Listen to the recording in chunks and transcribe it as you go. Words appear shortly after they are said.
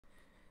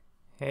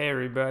Hey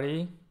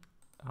everybody,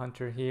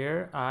 Hunter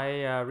here.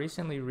 I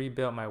recently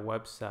rebuilt my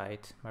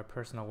website, my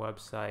personal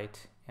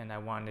website, and I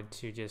wanted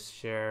to just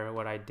share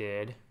what I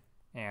did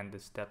and the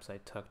steps I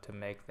took to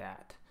make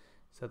that.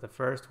 So the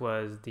first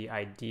was the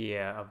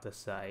idea of the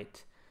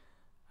site.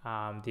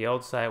 The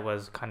old site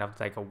was kind of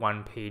like a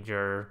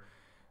one-pager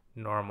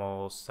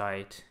normal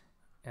site,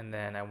 and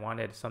then I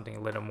wanted something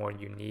a little more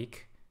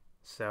unique.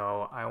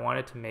 So I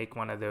wanted to make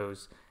one of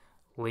those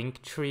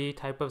link tree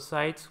type of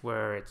sites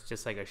where it's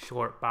just like a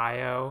short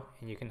bio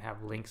and you can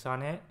have links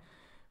on it,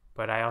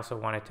 but I also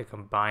wanted to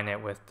combine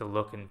it with the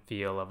look and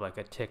feel of like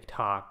a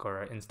TikTok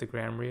or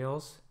Instagram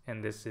Reels,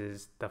 and this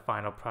is the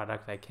final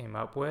product I came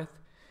up with.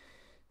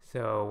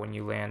 So when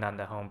you land on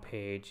the home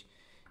page,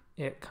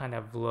 it kind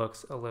of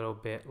looks a little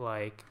bit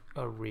like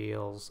a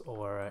Reels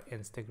or an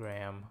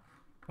Instagram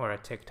or a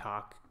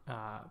TikTok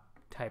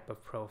type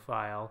of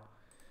profile.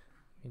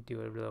 Let me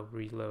do a little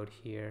reload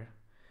here.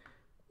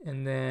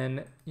 And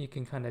then you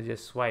can kind of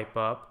just swipe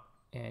up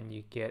and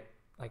you get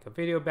like a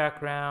video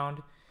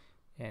background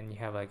and you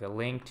have like a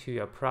link to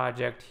your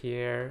project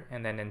here,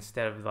 and then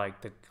instead of like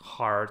the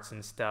hearts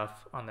and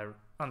stuff on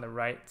the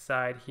right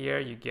side here,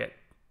 you get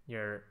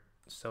your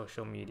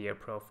social media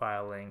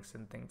profile links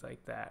and things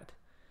like that,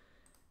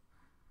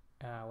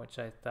 which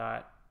I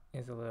thought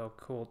is a little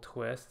cool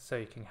twist. So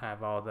you can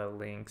have all the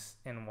links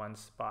in one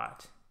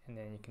spot and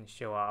then you can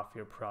show off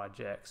your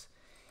projects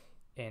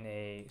in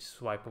a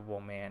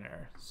swipeable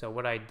manner. So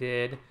what I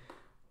did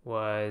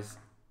was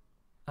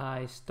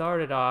I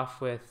started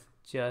off with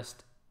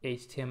just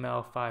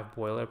HTML5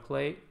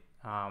 boilerplate.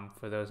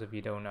 For those of you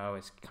who don't know,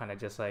 it's kind of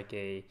just like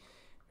a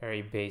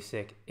very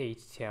basic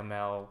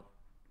HTML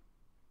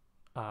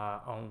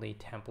only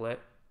template.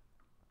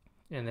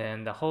 And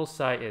then the whole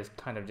site is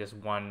kind of just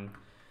one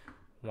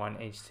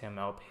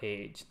HTML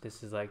page.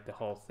 This is like the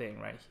whole thing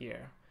right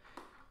here.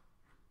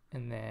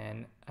 And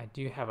then I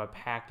do have a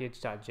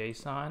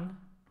package.json,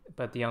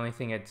 but the only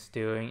thing it's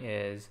doing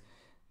is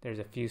there's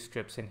a few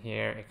scripts in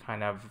here. It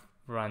kind of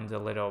runs a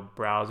little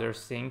browser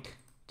sync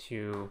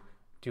to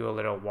do a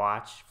little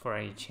watch for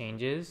any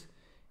changes,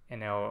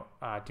 and it'll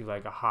do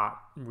like a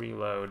hot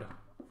reload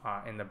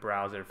in the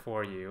browser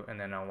for you, and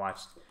then I'll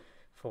watch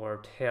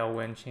for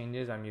Tailwind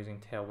changes. I'm using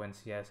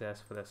Tailwind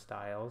CSS for the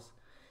styles,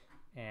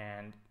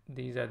 and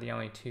these are the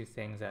only two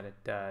things that it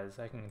does.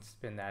 I can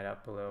spin that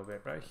up a little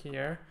bit right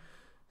here.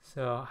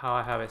 So how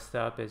I have it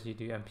set up is you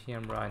do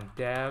npm run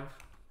dev,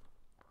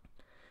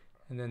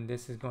 and then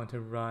this is going to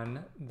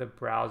run the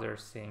browser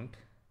sync.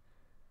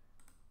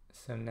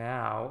 So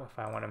now if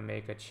I want to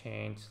make a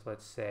change,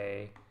 let's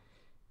say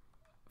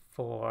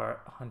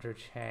for Hunter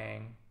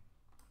Chang,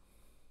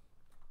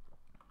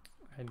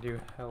 I do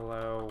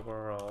hello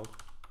world.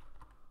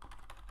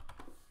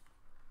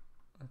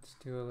 Let's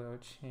do a little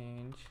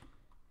change.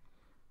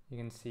 You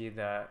can see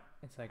that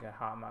it's like a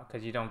hot mod,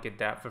 because you don't get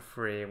that for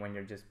free when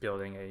you're just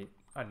building a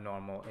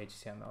normal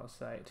HTML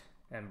site,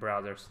 and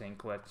browser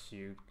sync lets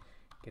you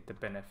get the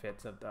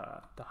benefits of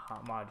the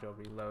hot module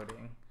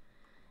reloading.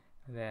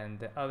 And then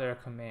the other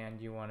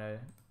command you want to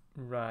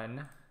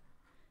run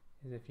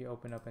is if you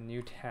open up a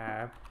new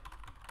tab,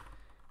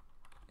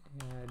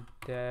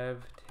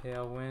 dev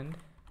tailwind.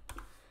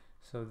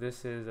 So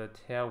this is a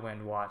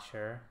Tailwind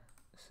watcher.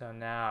 So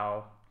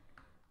now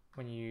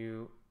when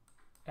you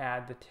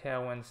add the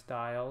Tailwind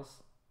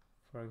styles,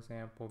 for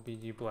example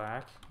BG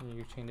black, and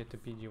you change it to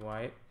BG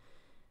white,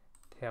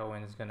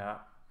 Tailwind is gonna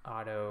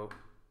auto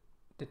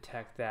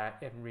detect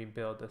that and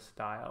rebuild the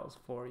styles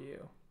for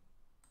you.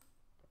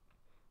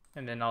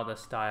 And then all the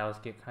styles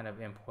get kind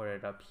of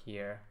imported up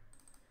here.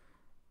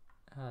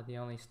 The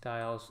only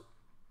styles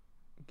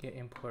get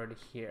imported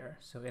here.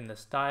 So in the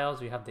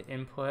styles, we have the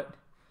input.css.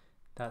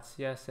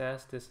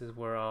 This is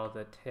where all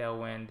the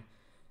Tailwind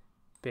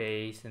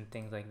base and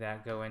things like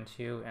that go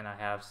into, and I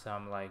have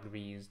some like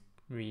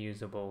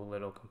reusable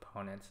little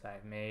components that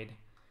I've made.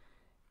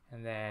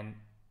 And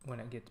then when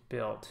it gets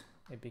built,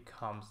 it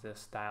becomes the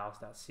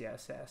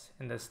styles.css,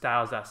 and the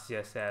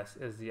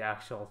styles.css is the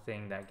actual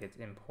thing that gets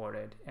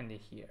imported into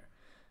here.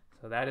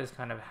 So that is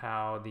kind of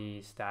how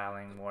the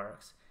styling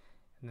works,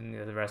 and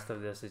then the rest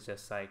of this is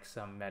just like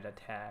some meta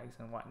tags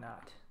and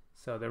whatnot.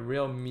 So the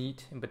real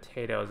meat and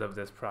potatoes of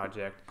this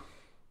project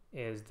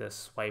is the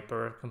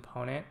swiper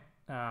component.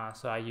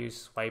 So I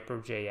use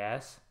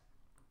swiper.js,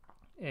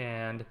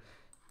 and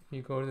if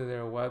you go to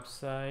their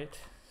website,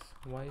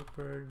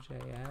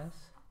 swiper.js,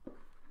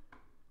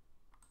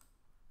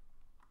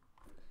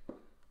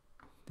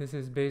 this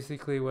is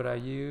basically what I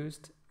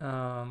used.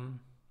 I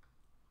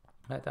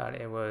thought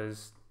it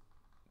was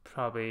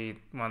probably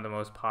one of the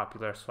most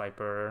popular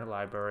swiper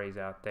libraries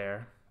out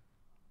there.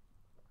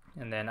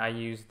 And then I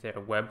used their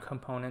web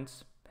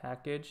components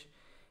package,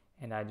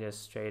 and I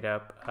just straight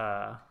up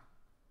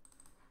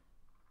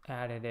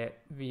added it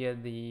via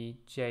the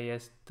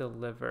JS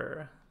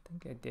deliver. I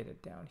think I did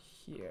it down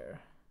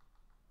here.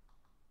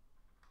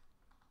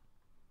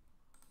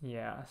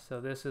 Yeah,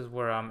 so this is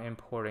where I'm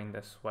importing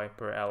the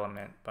swiper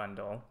element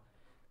bundle.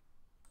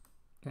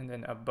 And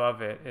then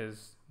above it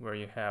is where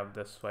you have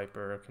the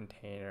swiper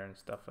container and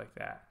stuff like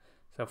that.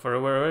 So for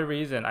whatever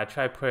reason, I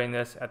tried putting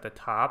this at the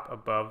top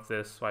above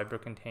this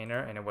swiper container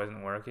and it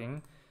wasn't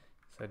working.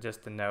 So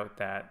just to note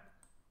that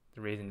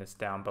the reason it's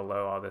down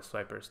below all this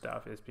swiper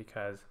stuff is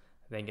because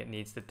I think it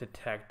needs to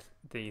detect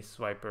the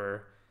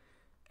swiper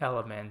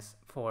elements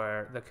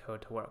for the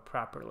code to work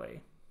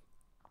properly.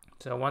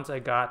 So once I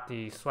got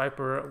the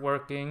swiper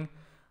working,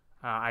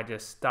 I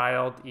just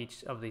styled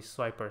each of these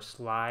swiper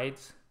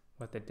slides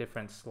with the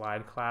different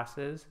slide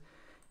classes.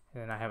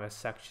 And then I have a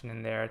section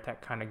in there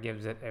that kind of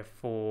gives it a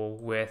full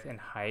width and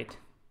height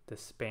to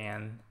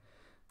span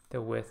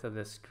the width of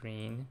the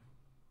screen.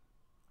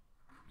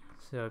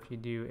 So if you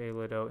do a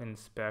little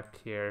inspect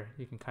here,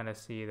 you can kind of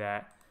see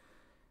that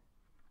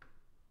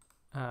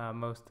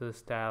most of the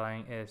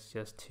styling is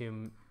just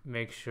to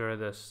make sure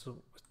the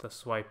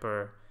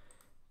swiper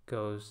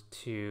goes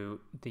to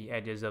the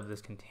edges of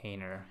this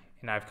container.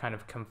 And I've kind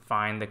of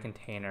confined the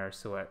container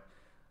so it,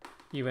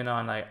 even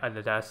on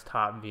the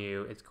desktop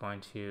view, it's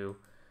going to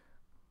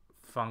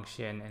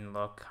function and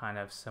look kind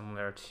of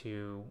similar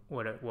to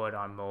what it would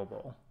on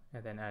mobile.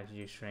 And then as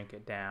you shrink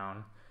it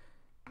down,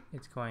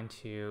 it's going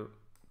to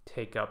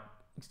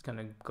it's going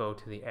to go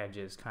to the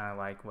edges, kind of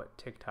like what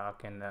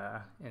TikTok and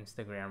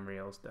Instagram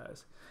Reels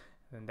does.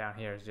 And then down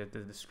here is just the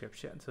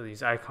description. So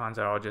these icons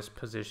are all just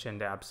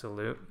positioned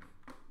absolute.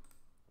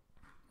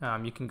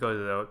 You can go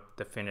to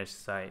the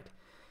finished site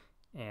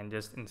and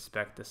just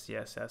inspect the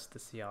CSS to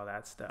see all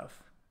that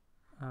stuff.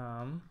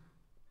 Let's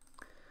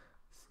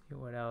see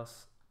what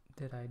else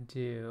did I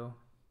do.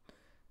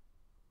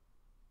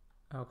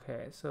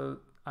 Okay, so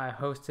I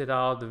hosted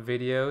all the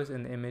videos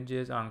and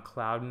images on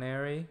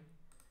Cloudinary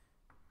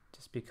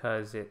just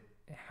because it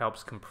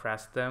helps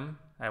compress them.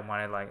 I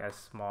wanted like as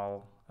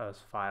small as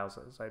files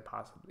as I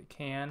possibly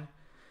can.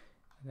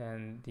 And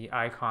then the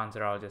icons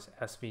are all just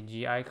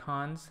SVG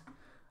icons.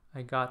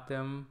 I got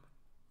them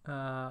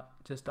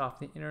just off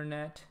the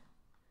internet,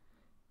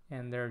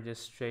 and they're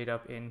just straight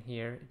up in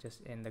here,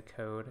 just in the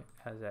code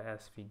as a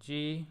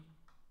SVG.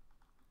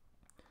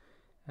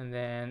 And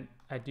then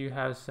I do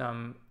have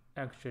some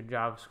extra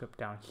JavaScript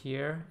down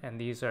here, and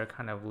these are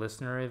kind of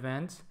listener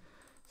events.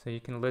 So you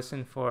can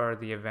listen for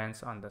the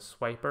events on the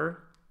swiper.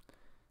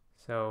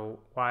 So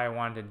why I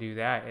wanted to do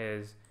that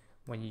is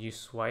when you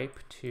swipe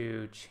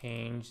to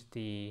change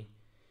the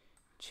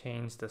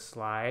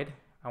slide,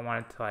 I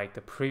wanted to like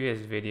the previous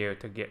video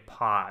to get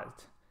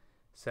paused.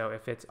 So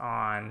if it's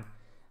on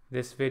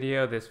this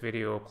video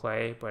will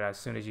play, but as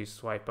soon as you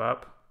swipe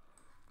up,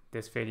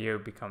 this video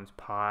becomes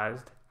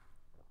paused,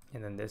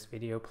 and then this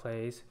video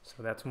plays.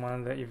 So that's one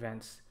of the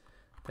events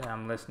that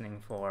I'm listening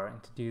for.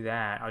 And to do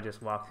that, I'll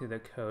just walk through the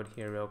code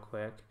here real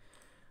quick.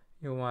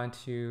 You'll want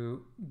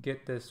to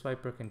get the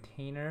swiper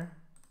container,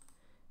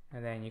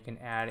 and then you can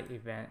add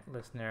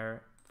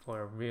addEventListener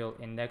for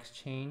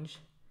realIndex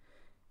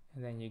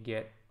and then you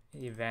get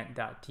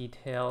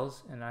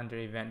event.details, and under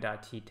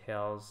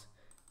event.details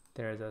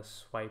there's a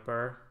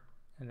swiper,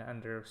 and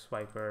under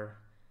swiper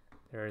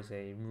there is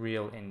a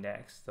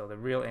realIndex. So the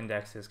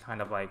realIndex is kind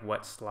of like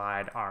what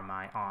slide am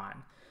I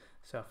on.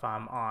 So if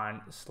I'm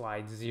on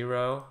slide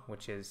 0,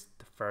 which is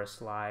the first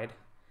slide,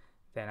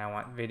 then I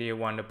want video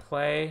 1 to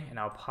play, and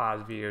I'll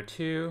pause video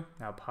 2,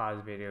 and I'll pause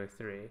video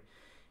 3. If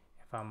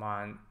I'm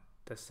on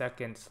the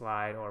second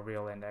slide, or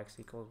realIndex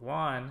equals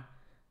 1,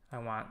 I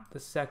want the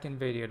second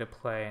video to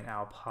play, and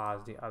I'll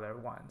pause the other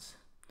ones.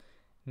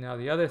 Now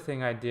the other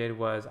thing I did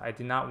was I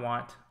did not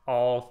want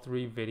all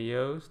 3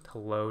 videos to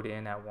load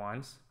in at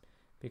once,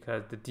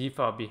 because the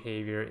default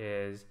behavior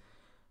is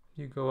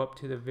you go up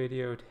to the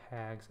video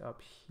tags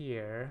up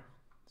here.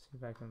 Let's see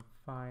if I can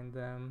find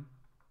them.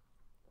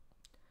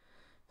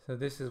 So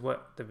this is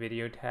what the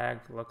video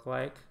tags look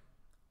like.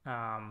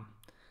 I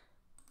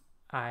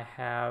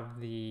have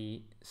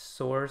the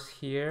source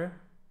here.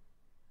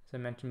 As I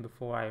mentioned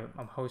before,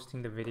 I'm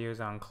hosting the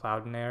videos on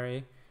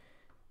Cloudinary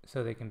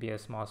so they can be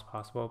as small as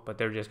possible, but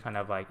they're just kind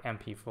of like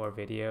MP4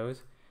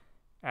 videos.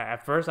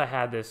 At first I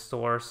had this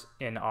source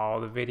in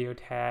all the video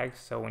tags,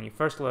 so when you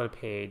first load a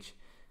page,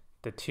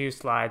 the 2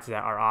 slides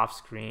that are off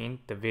screen,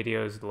 the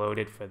video is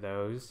loaded for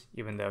those,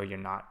 even though you're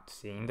not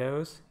seeing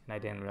those, and I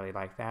didn't really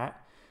like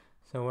that.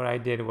 So what I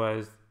did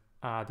was,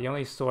 the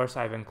only source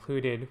I've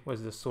included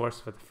was the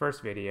source for the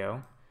first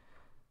video.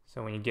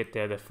 So when you get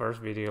there, the first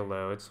video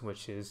loads,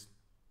 which is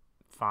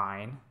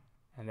fine.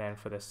 And then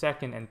for the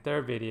second and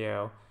third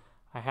video,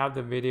 I have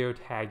the video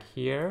tag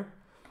here,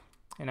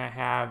 and I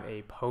have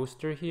a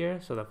poster here.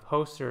 So the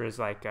poster is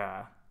like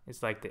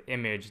it's like the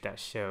image that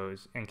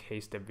shows in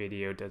case the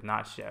video does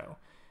not show.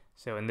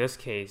 So in this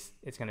case,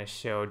 it's going to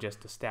show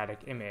just a static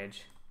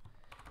image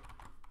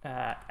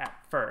at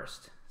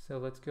first. So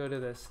let's go to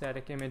the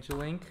static image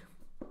link.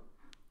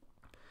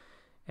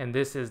 And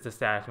this is the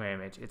static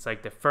image. It's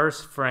like the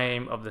first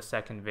frame of the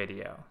second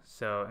video.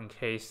 So in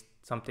case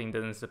something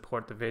doesn't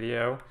support the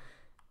video,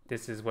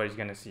 this is what you're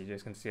going to see. You're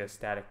just going to see a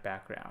static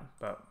background.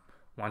 But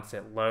once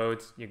it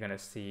loads, you're going to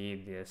see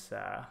this.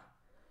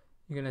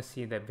 You're going to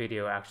see the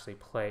video actually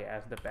play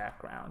as the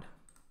background.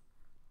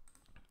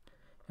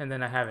 And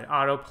then I have an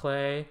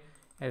autoplay,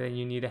 and then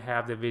you need to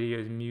have the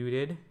videos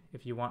muted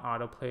if you want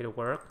autoplay to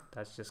work.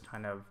 That's just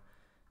kind of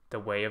the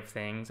way of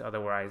things.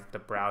 Otherwise, the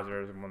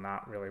browsers will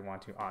not really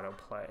want to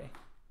autoplay.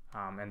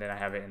 And then I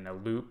have it in a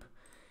loop.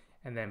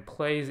 And then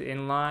plays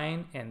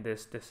inline and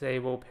this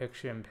disable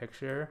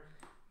picture-in-picture.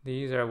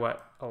 These are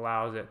what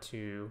allows it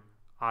to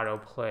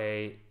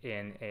autoplay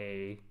in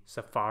a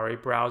Safari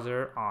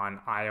browser on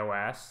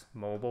iOS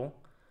mobile.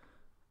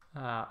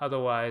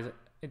 Otherwise,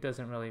 it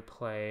doesn't really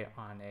play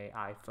on a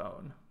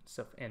iPhone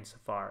in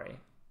Safari.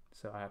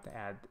 So I have to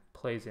add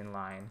plays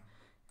inline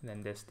and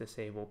then this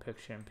disable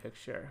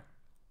picture-in-picture.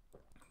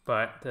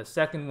 But the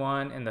second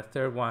one and the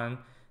third one,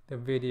 the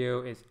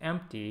video is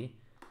empty.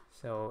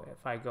 So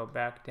if I go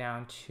back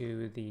down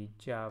to the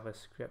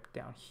JavaScript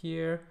down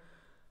here,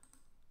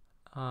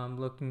 I'm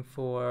looking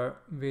for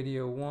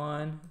video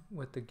 1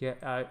 with the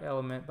get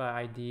element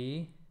by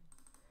ID.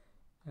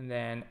 And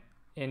then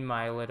in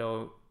my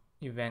little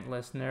event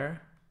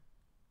listener,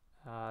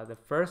 the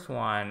first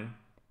one,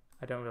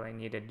 I don't really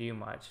need to do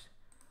much.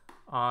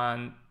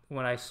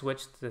 When I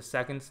switch to the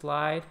second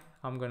slide,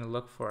 I'm going to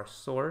look for a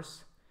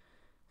source.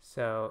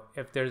 So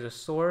if there's a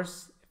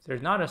source, if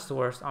there's not a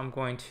source, I'm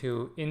going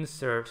to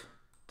insert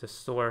the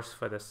source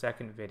for the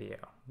second video,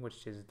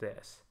 which is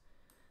this.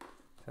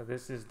 So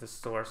this is the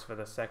source for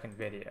the second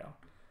video.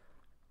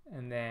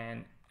 And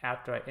then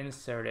after I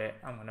insert it,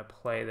 I'm going to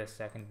play the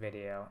second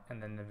video,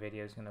 and then the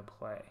video is going to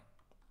play.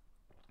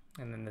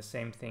 And then the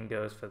same thing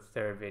goes for the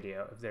third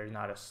video. If there's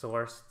not a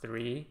source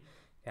 3,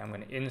 then I'm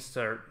going to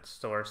insert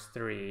source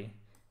 3,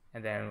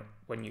 and then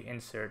when you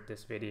insert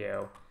this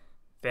video,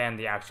 then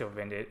the actual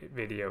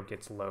video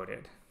gets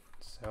loaded.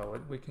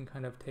 So we can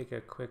kind of take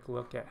a quick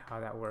look at how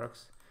that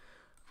works.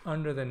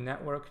 Under the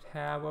network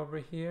tab over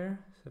here,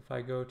 so if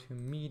I go to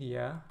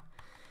media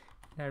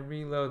and I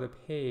reload the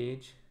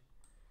page,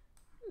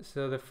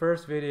 so the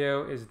first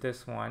video is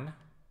this one.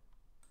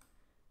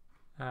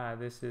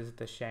 This is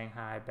the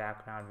Shanghai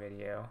background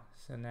video.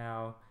 So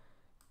now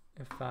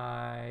if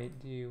I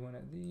do one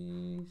of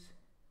these,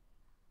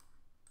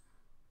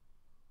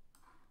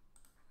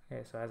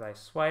 okay, so as I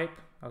swipe,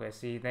 okay,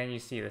 see, then you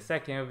see the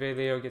second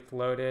video gets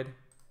loaded,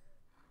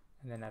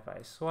 and then if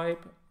I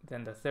swipe,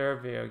 then the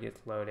third video gets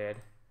loaded.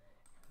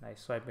 I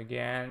swipe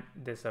again,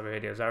 this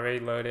video is already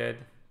loaded,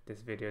 this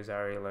video is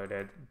already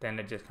loaded, then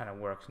it just kind of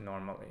works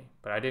normally.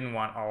 But I didn't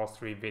want all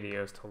 3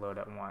 videos to load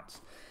at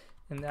once.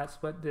 And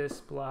that's what this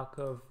block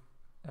of,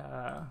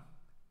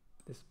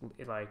 this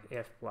like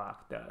if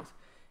block does.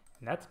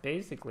 And that's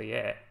basically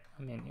it.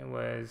 I mean, it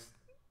was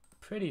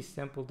pretty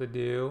simple to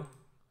do.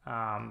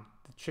 The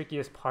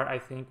trickiest part, I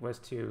think, was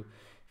to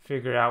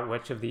figure out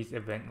which of these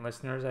event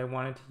listeners I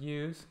wanted to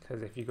use,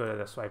 because if you go to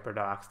the Swiper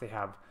docs, they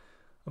have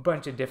a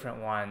bunch of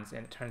different ones,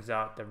 and it turns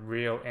out the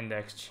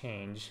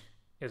realindexchange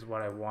is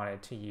what I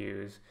wanted to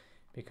use,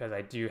 because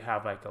I do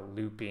have like a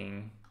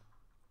looping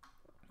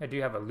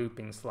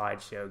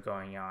slideshow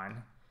going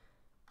on,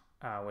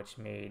 which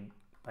made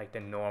like the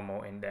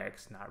normal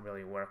index not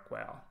really work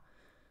well.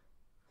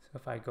 So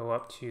if I go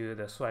up to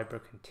the swiper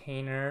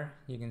container,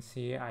 you can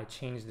see I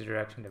changed the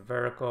direction to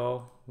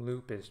vertical,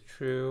 loop is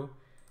true,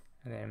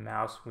 and then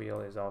mouse wheel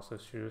is also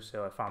true.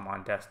 So if I'm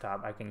on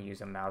desktop, I can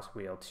use a mouse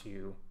wheel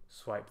to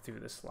swipe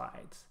through the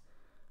slides.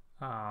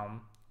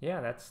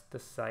 Yeah, that's the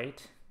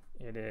site.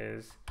 It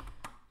is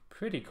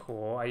pretty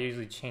cool. I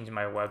usually change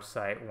my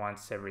website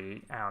once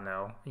every, I don't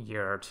know, a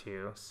year or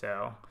two.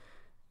 So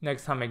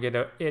next time I get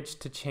an itch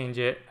to change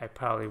it, I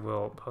probably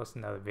will post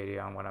another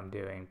video on what I'm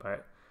doing.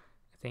 But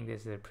I think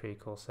this is a pretty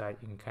cool site.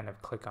 You can kind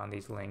of click on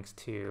these links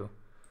to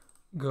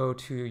go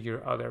to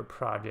your other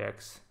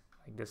projects.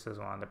 Like this is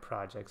one of the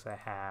projects I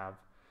have.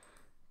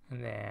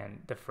 And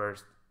then the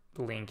first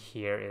link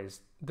here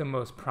is the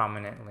most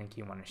prominent link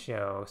you want to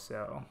show.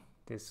 So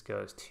this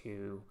goes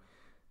to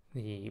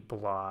the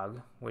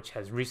blog, which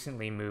has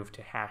recently moved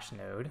to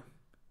Hashnode.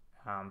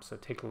 So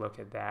take a look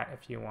at that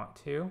if you want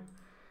to.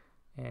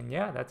 And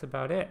yeah, that's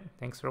about it.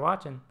 Thanks for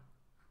watching.